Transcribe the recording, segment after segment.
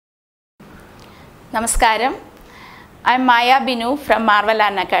Namaskaram. I am Maya Binu from Marvel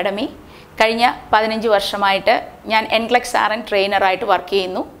Academy. കഴിഞ്ഞ 15 വർഷമായിട്ട് ഞാൻ എൻക്ലക്സ് ട്രെയിനറായിട്ട് വർക്ക്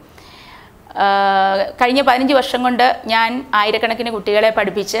ചെയ്യുന്നു. കഴിഞ്ഞ 15 വർഷം കൊണ്ട് ഞാൻ ആയിരക്കണക്കിന് കുട്ടികളെ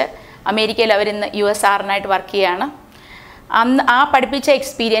പഠിപ്പിച്ച് അമേരിക്കയിൽ അവരിന്ന് യുഎസ്ആറിനായിട്ട് വർക്ക് ചെയ്യുകയാണ്. അന്ന് ആ പഠിപ്പിച്ച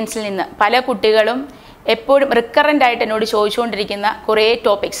എക്സ്പീരിയൻസിൽ നിന്ന് പല കുട്ടികളും എപ്പോഴും റിക്കറൻ്റ് ആയിട്ട് എന്നോട് ചോദിച്ചുകൊണ്ടിരിക്കുന്ന കുറേ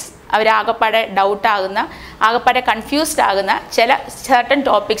ടോപ്പിക്സ്, അവരാകപ്പാടെ ഡൗട്ടാകുന്ന, ആകപ്പാടെ കൺഫ്യൂസ്ഡ് ആകുന്ന ചില സർട്ടൺ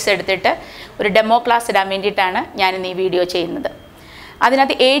ടോപ്പിക്സ് എടുത്തിട്ട് ഒരു ഡെമോ ക്ലാസ് ഇടാൻ വേണ്ടിയിട്ടാണ് ഞാനിന്ന് ഈ വീഡിയോ ചെയ്യുന്നത്.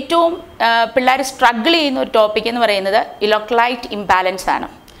 അതിനകത്ത് ഏറ്റവും പിള്ളേർ സ്ട്രഗിൾ ചെയ്യുന്ന ഒരു ടോപ്പിക് എന്ന് പറയുന്നത് ഇലക്ട്രോലൈറ്റ് ഇംബാലൻസ് ആണ്.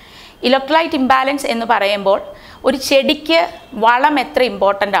 ഇലക്ട്രോലൈറ്റ് ഇംബാലൻസ് എന്ന് പറയുമ്പോൾ ഒരു ചെടിക്ക് വളം എത്ര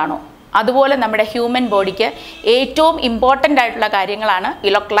ഇമ്പോർട്ടൻ്റ് ആണോ അതുപോലെ നമ്മുടെ ഹ്യൂമൻ ബോഡിക്ക് ഏറ്റവും ഇമ്പോർട്ടൻ്റ് ആയിട്ടുള്ള കാര്യങ്ങളാണ്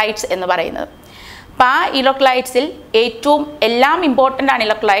ഇലക്ട്രോലൈറ്റ്സ് എന്ന് പറയുന്നത്. അപ്പോൾ ആ ഇലക്ട്രോലൈറ്റ്സിൽ ഏറ്റവും എല്ലാം ഇമ്പോർട്ടൻ്റ് ആണ്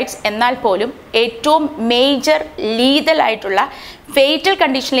ഇലക്ട്രോലൈറ്റ്സ്, എന്നാൽ പോലും ഏറ്റവും മേജർ ലീതലായിട്ടുള്ള ഫേറ്റൽ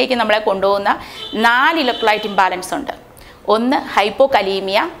കണ്ടീഷനിലേക്ക് നമ്മളെ കൊണ്ടുപോകുന്ന 4 ഇലക്ട്രോലൈറ്റ് ഇംബാലൻസ് ഉണ്ട്. ഒന്ന്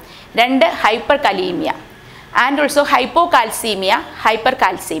hypokalaemia, 2 hyper kalaemia and also ഹൈപ്പോകാൽസീമിയ, hyper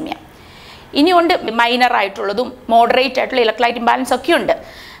calcaemia. ഇനിയുണ്ട് മൈനർ ആയിട്ടുള്ളതും മോഡറേറ്റ് ആയിട്ടുള്ള ഇലക്ട്രോലൈറ്റ് ഇംബാലൻസ് ഒക്കെ ഉണ്ട്.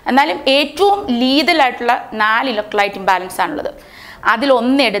 എന്നാലും ഏറ്റവും ലീതലായിട്ടുള്ള 4 ഇലക്ട്രോലൈറ്റ് ഇംബാലൻസ് ആണുള്ളത്.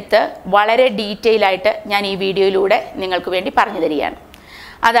 അതിലൊന്നെടുത്ത് വളരെ ഡീറ്റെയിൽ ആയിട്ട് ഞാൻ ഈ വീഡിയോയിലൂടെ നിങ്ങൾക്ക് വേണ്ടി പറഞ്ഞു തരികയാണ്.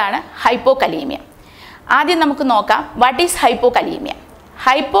 അതാണ് ഹൈപ്പോകലീമിയ. ആദ്യം നമുക്ക് നോക്കാം, വാട്ട് ഈസ് ഹൈപ്പോകലീമിയ.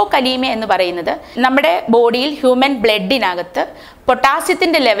 ഹൈപ്പോകലീമിയ എന്ന് പറയുന്നത് നമ്മുടെ ബോഡിയിൽ ഹ്യൂമൻ ബ്ലഡിനകത്ത്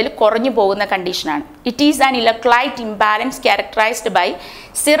പൊട്ടാസ്യത്തിൻ്റെ ലെവൽ കുറഞ്ഞു പോകുന്ന കണ്ടീഷനാണ്. It is an electrolyte imbalance characterised by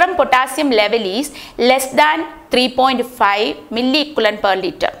serum potassium level is less than 3.5 milli equivalent per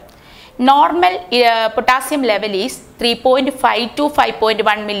litre. Normal potassium level is 3.5 to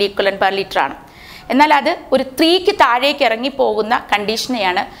 5.1 milli equivalent per litre ആണ്. എന്നാൽ അത് ഒരു 3ക്ക് താഴേക്ക് ഇറങ്ങി പോകുന്ന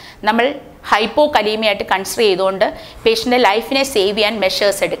കണ്ടീഷനെയാണ് നമ്മൾ ഹൈപ്പോകലീമിയായിട്ട് കൺസിഡർ ചെയ്തുകൊണ്ട് പേഷ്യൻ്റെ ലൈഫിനെ സേവ് ചെയ്യാൻ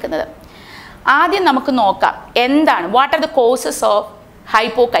മെഷേഴ്സ് എടുക്കുന്നത്. ആദ്യം നമുക്ക് നോക്കാം എന്താണ്, what are the causes of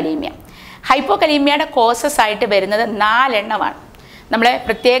hypokalaemia. ഹൈപ്പോകലീമിയയുടെ causes ആയിട്ട് വരുന്നത് 4 എണ്ണമാണ്. നമ്മളെ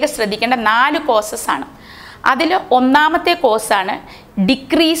പ്രത്യേകം ശ്രദ്ധിക്കേണ്ട 4 കോസസ് ആണ്. അതിൽ ഒന്നാമത്തെ കോസാണ്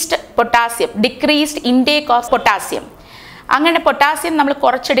decreased potassium, decreased intake of potassium. അങ്ങനെ പൊട്ടാസ്യം നമ്മൾ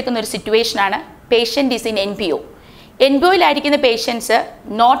കുറച്ചെടുക്കുന്ന ഒരു സിറ്റുവേഷനാണ് patient is in NPO. NPOയിലായിരിക്കുന്ന patients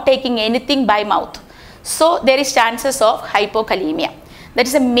not taking anything by mouth. So there is chances of hypokalaemia. That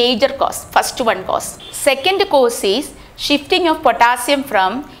is A major cos, first one cos. Second cos is shifting of potassium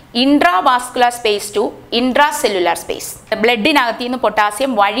from intravascular space to intracellular space. ബ്ലഡിനകത്തു നിന്ന്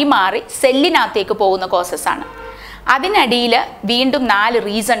potassium വഴിമാറി സെല്ലിനകത്തേക്ക് പോകുന്ന causes ആണ്. അതിനടിയിൽ വീണ്ടും 4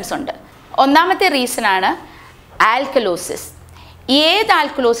 reasons ഉണ്ട്. ഒന്നാമത്തെ റീസണാണ് alkalosis. ഏത്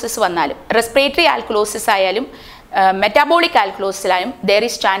alkalosis വന്നാലും, respiratory alkalosis ആയാലും metabolic ആൽക്കലോസിസിലായാലും there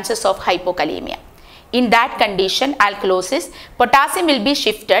is chances of hypokalemia. In that condition, alkalosis, potassium will be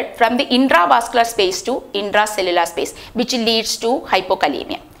shifted from the intravascular space to intracellular space, which leads to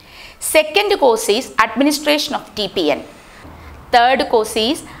hypokalemia. Second cause is administration of TPN. Third cause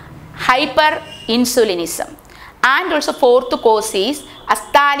is hyperinsulinism. And also fourth cause is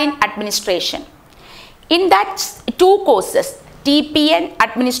astalin administration. In that 2 causes, TPN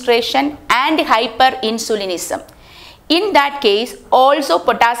administration and hyperinsulinism, in that case also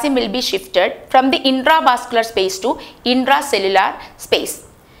potassium will be shifted from the intravascular space to intracellular space.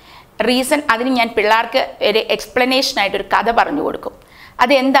 Reason അതിന് ഞാൻ പിള്ളേർക്ക് ഒരു explanation ആയിട്ടൊരു കഥ പറഞ്ഞു കൊടുക്കും.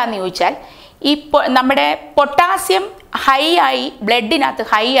 അതെന്താണെന്ന് ചോദിച്ചാൽ, ഈ നമ്മുടെ പൊട്ടാസ്യം ഹൈ ആയി ബ്ലഡിനകത്ത്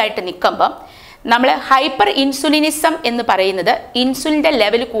ഹൈ ആയിട്ട് നിൽക്കുമ്പം നമ്മൾ ഹൈപ്പർ ഇൻസുലിനിസം എന്ന് പറയുന്നത് ഇൻസുലിൻ്റെ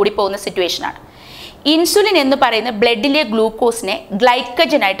ലെവൽ കൂടിപ്പോകുന്ന സിറ്റുവേഷനാണ്. ഇൻസുലിൻ എന്ന് പറയുന്നത് ബ്ലഡിലെ ഗ്ലൂക്കോസിനെ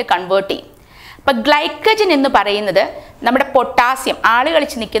ഗ്ലൈക്കജനായിട്ട് കൺവേർട്ട് ചെയ്യും. അപ്പം ഗ്ലൈക്കജൻ എന്ന് പറയുന്നത് നമ്മുടെ പൊട്ടാസ്യം, ആള്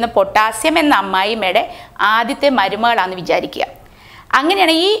കളിച്ച് നിൽക്കുന്ന പൊട്ടാസ്യം എന്ന അമ്മായിമ്മയുടെ ആദ്യത്തെ മരുമകളാണെന്ന് വിചാരിക്കുക.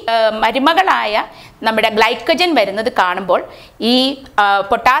 അങ്ങനെയാണ് ഈ മരുമകളായ നമ്മുടെ ഗ്ലൈക്കജൻ വരുന്നത് കാണുമ്പോൾ ഈ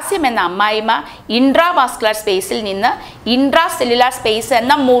പൊട്ടാസ്യം എന്ന അമ്മായിമ്മ ഇൻട്രാവാസ്കുലർ സ്പേസിൽ നിന്ന് ഇൻട്രാസെല്ലുലാർ സ്പേസ്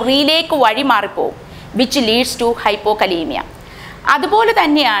എന്ന മുറിയിലേക്ക് വഴി മാറിപ്പോവും, വിച്ച് ലീഡ്സ് ടു ഹൈപ്പോകലീമിയ. അതുപോലെ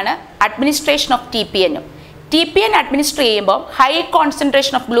തന്നെയാണ് അഡ്മിനിസ്ട്രേഷൻ ഓഫ് TPN-ഉം. TPN അഡ്മിനിസ്റ്റർ ചെയ്യുമ്പോൾ ഹൈ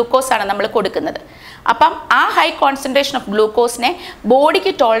കോൺസെൻട്രേഷൻ ഓഫ് ഗ്ലൂക്കോസ് ആണ് നമ്മൾ കൊടുക്കുന്നത്. അപ്പം ആ ഹൈ കോൺസെൻട്രേഷൻ ഓഫ് ഗ്ലൂക്കോസിനെ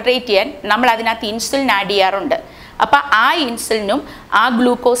ബോഡിക്ക് ടോളറേറ്റ് ചെയ്യാൻ നമ്മൾ അതിനകത്ത് ഇൻസുലിൻ ആഡ് ചെയ്യാറുണ്ട്. അപ്പം ആ ഇൻസുലിനും ആ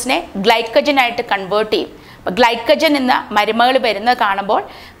ഗ്ലൂക്കോസിനെ ഗ്ലൈക്കജനായിട്ട് കൺവേർട്ട് ചെയ്യും. അപ്പം ഗ്ലൈക്കജൻ എന്ന മരുമകൾ വരുന്നത് കാണുമ്പോൾ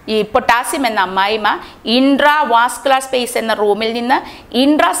ഈ പൊട്ടാസ്യം എന്ന അമ്മായിമ ഇൻട്രാവാസ്കുലർ സ്പേസ് എന്ന റൂമിൽ നിന്ന്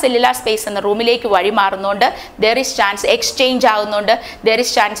ഇൻട്രാസെല്ലുലാർ സ്പേസ് എന്ന റൂമിലേക്ക് വഴി മാറുന്നതുകൊണ്ട് there is chance, exchange ആകുന്നതുകൊണ്ട് there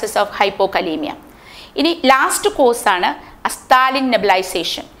is chances of hypokalaemia. ഇനി ലാസ്റ്റ് കോഴ്സാണ് അസ്താലിൻ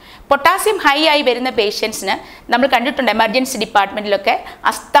നെബുലൈസേഷൻ. പൊട്ടാസ്യം ഹൈ ആയി വരുന്ന പേഷ്യൻസിന് നമ്മൾ കണ്ടിട്ടുണ്ട് എമർജൻസി ഡിപ്പാർട്ട്മെൻറ്റിലൊക്കെ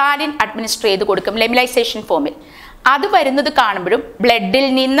അസ്താലിൻ അഡ്മിനിസ്റ്റർ ചെയ്ത് കൊടുക്കും ലെമിലൈസേഷൻ ഫോമിൽ. അത് വരുന്നത് കാണുമ്പോഴും ബ്ലഡിൽ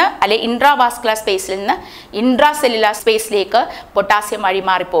നിന്ന് അല്ലെ ഇൻട്രാവാസ്കുലർ സ്പേസിൽ നിന്ന് ഇൻട്രാസെല്ലുലാർ സ്പേസിലേക്ക് പൊട്ടാസ്യം വഴി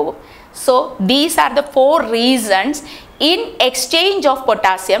മാറിപ്പോകും. So these are the 4 reasons in exchange of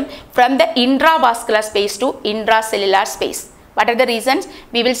potassium from the intravascular space to intracellular space. What are the reasons?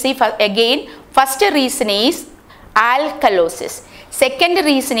 We will see again. First reason is alkalosis. Second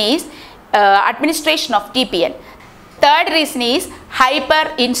reason is administration of TPN. Third reason is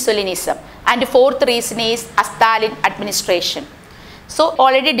hyperinsulinism. And fourth reason is astalin administration. So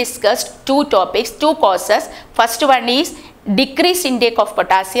already discussed 2 topics, 2 causes. First one is decreased intake of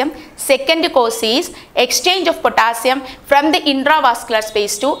potassium. Second cause is exchange of potassium from the intravascular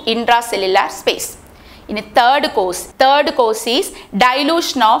space to intracellular space. In a third cause is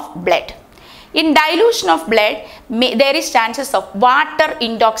dilution of blood. In dilution of blood, there is chances of water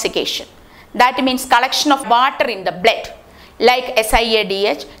intoxication. That means collection of water in the blood, like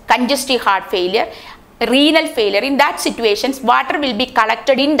SIADH, congestive heart failure, renal failure. In that situations, water will be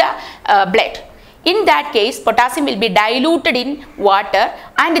collected in the blood. In that case, potassium will be diluted in water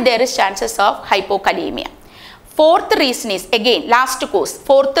and there is chances of hypokalemia. Fourth reason is, again last cause,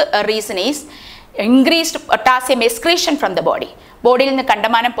 fourth reason is increased potassium excretion from the body. ബോഡിയിൽ നിന്ന്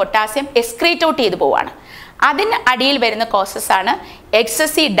കണ്ടമാനം potassium excrete out ചെയ്തു പോവാണ്. അതിന് അടിയിൽ വരുന്ന causes ആണ്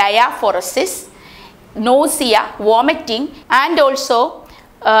excessive ഡയാഫോറസിസ്, nausea, vomiting and also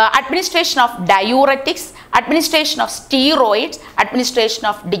administration of diuretics, administration of steroids, administration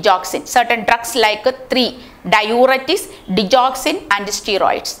of digoxin. Certain drugs like 3 diuretics, digoxin and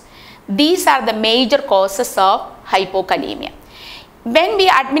steroids. These are the major causes of hypokalemia. When we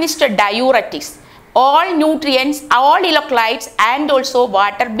administer diuretics, all nutrients, all electrolytes and also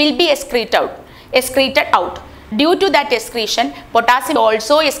water will be excreted out. Due to that excretion, potassium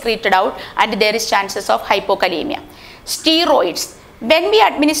also excreted out and there is chances of hypokalemia. Steroids. When we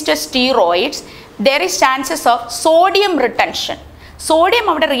administer steroids, there is chances of sodium retention. Sodium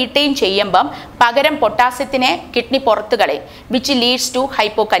അവിടെ retain ചെയ്യുമ്പം പകരം പൊട്ടാസ്യത്തിനെ kidney പുറത്തു കളയും, which leads to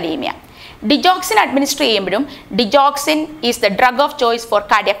hypokalemia. Digoxin administer ചെയ്യുമ്പോഴും digoxin is the drug of choice for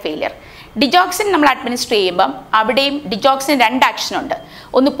cardiac failure. Digoxin നമ്മൾ administer ചെയ്യുമ്പം അവിടെയും digoxin 2 action ഉണ്ട്.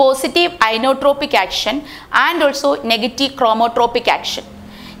 ഒന്ന് positive ഐനോട്രോപിക് action and also negative ക്രോമോട്രോപിക് action.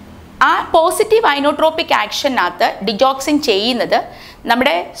 ആ പോസിറ്റീവ് ഐനോട്രോപിക് ആക്ഷനകത്ത് ഡിജോക്സിൻ ചെയ്യുന്നത്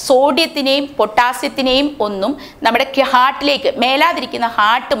നമ്മുടെ സോഡിയത്തിനെയും പൊട്ടാസ്യത്തിനെയും ഒന്നും നമ്മുടെ ഹാർട്ടിലേക്ക് മേലാതിരിക്കുന്ന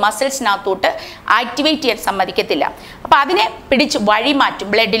ഹാർട്ട് മസിൽസിനകത്തോട്ട് ആക്ടിവേറ്റ് ചെയ്യാൻ സമ്മതിക്കത്തില്ല. അപ്പോൾ അതിനെ പിടിച്ച് വഴി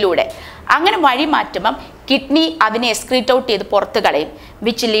മാറ്റും ബ്ലഡിലൂടെ. അങ്ങനെ വഴി മാറ്റുമ്പം കിഡ്നി അതിനെ എക്സ്ക്രീറ്റ് ഔട്ട് ചെയ്ത് പുറത്ത് കളയും,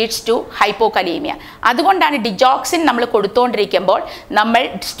 വിച്ച് ലീഡ്സ് ടു ഹൈപ്പോകലീമിയ. അതുകൊണ്ടാണ് ഡിജോക്സിൻ നമ്മൾ കൊടുത്തുകൊണ്ടിരിക്കുമ്പോൾ, നമ്മൾ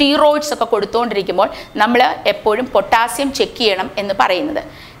സ്റ്റീറോയിഡ്സ് ഒക്കെ കൊടുത്തുകൊണ്ടിരിക്കുമ്പോൾ നമ്മൾ എപ്പോഴും പൊട്ടാസ്യം ചെക്ക് ചെയ്യണം എന്ന് പറയുന്നത്.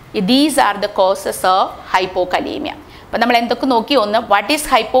 These are the causes of hypokalemia. അപ്പോൾ നമ്മൾ എന്തൊക്കെ നോക്കി? ഒന്ന്, what is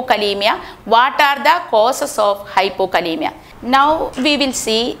hypokalemia? What are the causes of hypokalemia? Now we will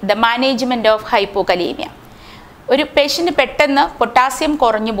see the management of hypokalemia. ഒരു പേഷ്യൻ്റ് പെട്ടെന്ന് പൊട്ടാസ്യം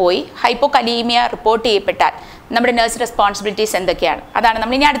കുറഞ്ഞു പോയി ഹൈപ്പോകലീമിയ റിപ്പോർട്ട് ചെയ്യപ്പെട്ടാൽ നമ്മുടെ നഴ്സ് റെസ്പോൺസിബിലിറ്റീസ് എന്തൊക്കെയാണ്? അതാണ്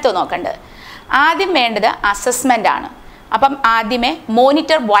നമ്മൾ ഇനി അടുത്ത് നോക്കേണ്ടത്. ആദ്യം വേണ്ടത് അസസ്മെൻ്റ് ആണ്. അപ്പം ആദ്യമേ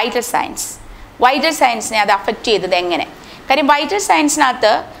മോണിറ്റർ വൈറ്റൽ സയൻസ്. വൈറ്റൽ സയൻസിനെ അത് അഫക്റ്റ് ചെയ്തത് എങ്ങനെ? കാര്യം വൈറ്റൽ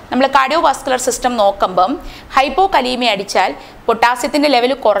സയൻസിനകത്ത് നമ്മൾ കാർഡിയോവാസ്കുലർ സിസ്റ്റം നോക്കുമ്പം ഹൈപ്പോകലീമിയ അടിച്ചാൽ പൊട്ടാസ്യത്തിൻ്റെ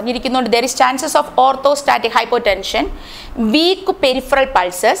level കുറഞ്ഞിരിക്കുന്നതുകൊണ്ട് there is chances of orthostatic hypotension, week peripheral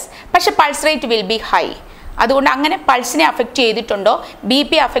pulses, പക്ഷേ pulse rate will be high. അതുകൊണ്ട് അങ്ങനെ പൾസിനെ അഫക്റ്റ് ചെയ്തിട്ടുണ്ടോ, ബി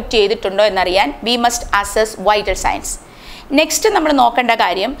പി അഫക്റ്റ് ചെയ്തിട്ടുണ്ടോ എന്നറിയാൻ we must assess vital science. Next നമ്മൾ നോക്കേണ്ട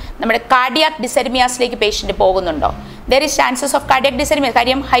കാര്യം, നമ്മുടെ കാർഡിയാക് ഡിസെർമിയാസിലേക്ക് പേഷ്യൻ്റ് പോകുന്നുണ്ടോ? There is chances of cardiac ഡിസെർമിയ.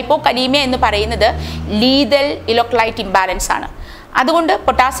 കാര്യം ഹൈപ്പോകലീമിയ എന്ന് പറയുന്നത് ലീതൽ ഇലക്ട്രോലൈറ്റ് ഇംബാലൻസ് ആണ്. അതുകൊണ്ട്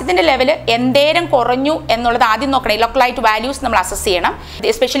പൊട്ടാസ്യത്തിൻ്റെ ലെവൽ എന്തേരം കുറഞ്ഞു എന്നുള്ളത് ആദ്യം നോക്കണം. ഇലക്ട്രോലൈറ്റ് വാല്യൂസ് നമ്മൾ അസസ് ചെയ്യണം,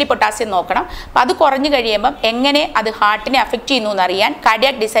 എസ്പെഷ്യലി പൊട്ടാസ്യം നോക്കണം. അപ്പോൾ അത് കുറഞ്ഞു കഴിയുമ്പം എങ്ങനെ അത് ഹാർട്ടിനെ അഫക്റ്റ് ചെയ്യുന്നു എന്നറിയാൻ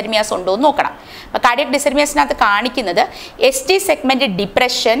കാർഡിയാക് ഡിസെർമിയാസ് ഉണ്ടോ എന്ന് നോക്കണം. അപ്പോൾ കാർഡിയാക് ഡിസെർമിയാസിനകത്ത് കാണിക്കുന്നത് S T segment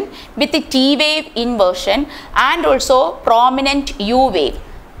depression with T wave inversion and also prominent U wave.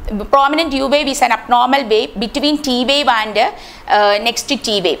 Prominent U wave is an abnormal wave between T wave and next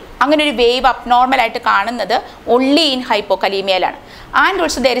T wave. അങ്ങനെ ഒരു വേവ് അബ്നോർമൽ ആയിട്ട് കാണുന്നത് only in hypokalemiaലാണ്. And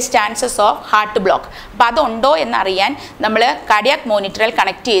also there is chances of heart block. അപ്പോൾ അതുണ്ടോ എന്നറിയാൻ നമ്മൾ cardiac മോണിറ്ററിൽ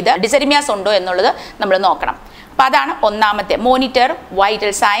connect ചെയ്ത് ഡിസെർമിയാസ് ഉണ്ടോ എന്നുള്ളത് നമ്മൾ നോക്കണം. അപ്പോൾ അതാണ് ഒന്നാമത്തെ, monitor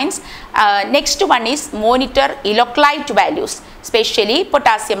vital science. Next one is monitor electrolyte values, specially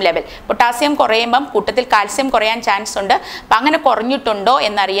potassium level. Potassium കുറയുമ്പം കൂട്ടത്തിൽ കാൽസ്യം കുറയാൻ ചാൻസ് ഉണ്ട്. അപ്പം അങ്ങനെ കുറഞ്ഞിട്ടുണ്ടോ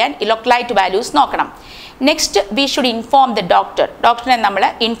എന്നറിയാൻ ഇലക്ട്രോലൈറ്റ് വാല്യൂസ് നോക്കണം. Next we should inform the ഡോക്ടറിനെ നമ്മൾ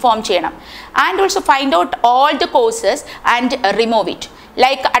ഇൻഫോം ചെയ്യണം. And also find out all the causes and remove it.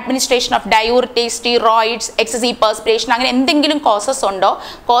 Like administration of ഡയൂറിറ്റിക്സ്, steroids, excessive perspiration, അങ്ങനെ എന്തെങ്കിലും കോസസ് ഉണ്ടോ,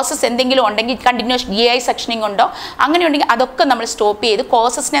 കോസസ് എന്തെങ്കിലും ഉണ്ടെങ്കിൽ കണ്ടിന്യൂസ് GI സെക്ഷനിങ് ഉണ്ടോ, അങ്ങനെ ഉണ്ടെങ്കിൽ അതൊക്കെ നമ്മൾ സ്റ്റോപ്പ് ചെയ്ത്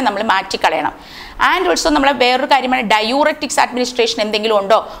കോസസിനെ നമ്മൾ മാറ്റിക്കളയണം. ആൻഡ് ഓൾസോ നമ്മൾ വേറൊരു കാര്യമാണ് ഡയൂററ്റിക്സ് അഡ്മിനിസ്ട്രേഷൻ എന്തെങ്കിലും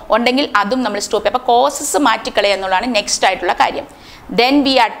ഉണ്ടെങ്കിൽ അതും നമ്മൾ സ്റ്റോപ്പ് ചെയ്യും. അപ്പോൾ കോസസ് മാറ്റിക്കളയുക എന്നുള്ളതാണ് നെക്സ്റ്റ് ആയിട്ടുള്ള കാര്യം. Then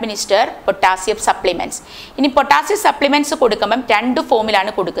we administer potassium supplements. ഇനി പൊട്ടാസ്യം സപ്ലിമെൻറ്റ്സ് കൊടുക്കുമ്പം 2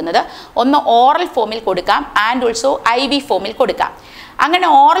 ഫോമിലാണ് കൊടുക്കുന്നത്. ഒന്ന് ഓറൽ ഫോമിൽ കൊടുക്കാം ആൻഡ് ഓൾസോ IV ഫോമിൽ കൊടുക്കാം. അങ്ങനെ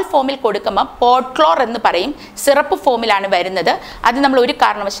ഓറൽ ഫോമിൽ കൊടുക്കുമ്പോൾ പോട്ട്ക്ലോർ എന്ന് പറയും, സിറപ്പ് ഫോമിലാണ് വരുന്നത്. അത് നമ്മൾ ഒരു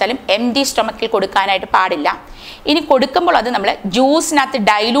കാരണവശാലും empty stomachൽ കൊടുക്കാനായിട്ട് പാടില്ല. ഇനി കൊടുക്കുമ്പോൾ അത് നമ്മൾ ജ്യൂസിനകത്ത്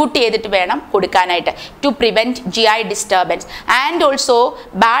ഡൈലൂട്ട് ചെയ്തിട്ട് വേണം കൊടുക്കാനായിട്ട്, to prevent GI disturbance. And also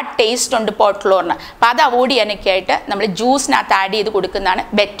bad taste ഉണ്ട് പോട്ട്ക്ലോറിന്. അപ്പോൾ അത് അവോയ്ഡ് ചെയ്യാനൊക്കെ ആയിട്ട് നമ്മൾ ജ്യൂസിനകത്ത് ആഡ് ചെയ്ത് കൊടുക്കുന്നതാണ്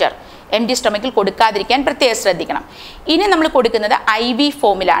ബെറ്റർ. empty stomachൽ കൊടുക്കാതിരിക്കാൻ പ്രത്യേകം ശ്രദ്ധിക്കണം. ഇനി നമ്മൾ കൊടുക്കുന്നത് IV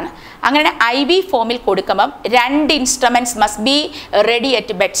ഫോമിലാണ്. അങ്ങനെ IV ഫോമിൽ കൊടുക്കുമ്പം 2 instruments must be ready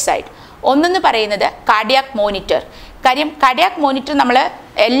at bed side. ഒന്നെന്ന് പറയുന്നത് കാർഡിയാക് മോണിറ്റർ. കാര്യം കാർഡിയാക് മോണിറ്റർ നമ്മൾ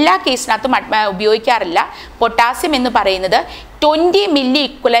എല്ലാ കേസിനകത്തും ഉപയോഗിക്കാറില്ല. പൊട്ടാസ്യം എന്ന് പറയുന്നത് 20 മില്ലി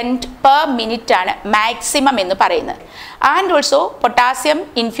ഇക്വലൻറ്റ് പെർ മിനിറ്റ് ആണ് മാക്സിമം എന്ന് പറയുന്നത്. ആൻഡ് ഓൾസോ പൊട്ടാസ്യം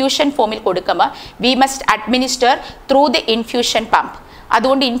ഇൻഫ്യൂഷൻ ഫോമിൽ കൊടുക്കുമ്പോൾ we must administer through the infusion pump.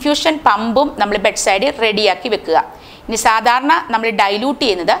 അതുകൊണ്ട് ഇൻഫ്യൂഷൻ പമ്പും നമ്മൾ ബെഡ് സൈഡിൽ റെഡിയാക്കി വെക്കുക. ഇനി സാധാരണ നമ്മൾ ഡൈലൂട്ട്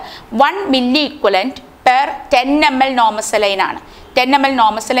ചെയ്യുന്നത് 1 മില്ലി ഇക്വലൻറ്റ് പെർ 10 ml നോമസലൈൻ ആണ്. 10 ml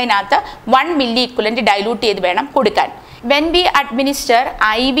നോമസലൈനകത്ത് 1 മില്ലി ഇക്വലൻറ്റ് ഡൈലൂട്ട് ചെയ്ത് വേണം കൊടുക്കാൻ. When we administer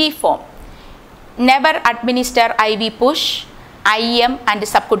IV form, never administer IV push, IM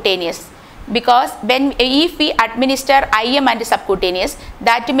and സബ്കുട്ടേനിയസ്. Because if we administer IM and subcutaneous,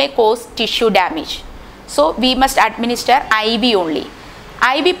 that may cause tissue damage. So we must administer IV only.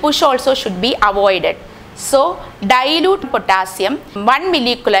 IV push also should be avoided. So dilute potassium 1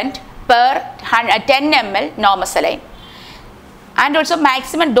 milliequivalent per 10 ml normal saline. And also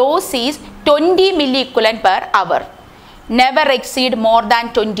maximum dose is 20 milliequivalent per hour. Never exceed more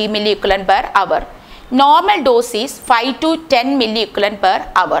than 20 milliequivalent per hour. Normal dose is 5 to 10 milliequivalent per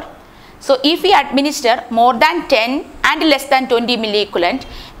hour. So if we administer more than 10 and less than 20 milliequivalent,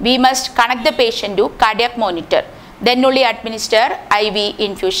 we must connect the patient to cardiac monitor. Then only administer IV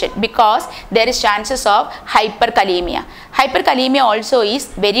infusion, because there is chances of hyperkalemia. Hyperkalemia also is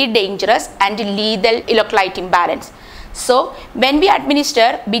very dangerous and lethal electrolyte imbalance. So when we administer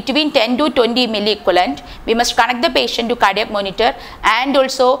between 10 to 20 milliequivalent, we must connect the patient to cardiac monitor, and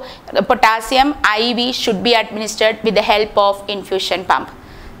also potassium IV should be administered with the help of infusion pump.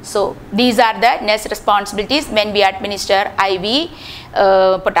 So these are the next responsibilities when we administer IV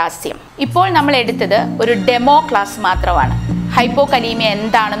potassium. ഇപ്പോൾ നമ്മൾ എടുത്തത് ഒരു demo class മാത്രമാണ്. Hypokalaemia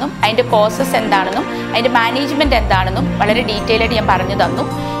എന്താണെന്നും അതിൻ്റെ causes എന്താണെന്നും അതിൻ്റെ management എന്താണെന്നും വളരെ ഡീറ്റെയിൽ ആയിട്ട് ഞാൻ പറഞ്ഞു തന്നു.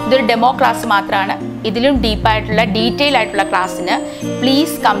 ഇതൊരു ഡെമോ ക്ലാസ് മാത്രമാണ്. ഇതിലും ഡീപ്പായിട്ടുള്ള ഡീറ്റെയിൽ ആയിട്ടുള്ള ക്ലാസ്സിന്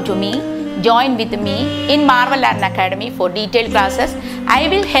please come to me, join with me in Marvel Learn Academy for detailed classes. I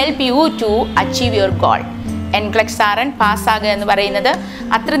will help you to achieve your goal. NCLEX-RN പാസ്സാകുക എന്ന് പറയുന്നത്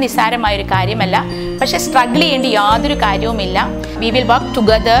അത്ര നിസ്സാരമായൊരു കാര്യമല്ല. പക്ഷെ സ്ട്രഗിൾ ചെയ്യേണ്ട യാതൊരു കാര്യവുമില്ല. We will work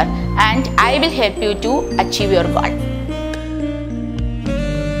together and I will help you to achieve your goal.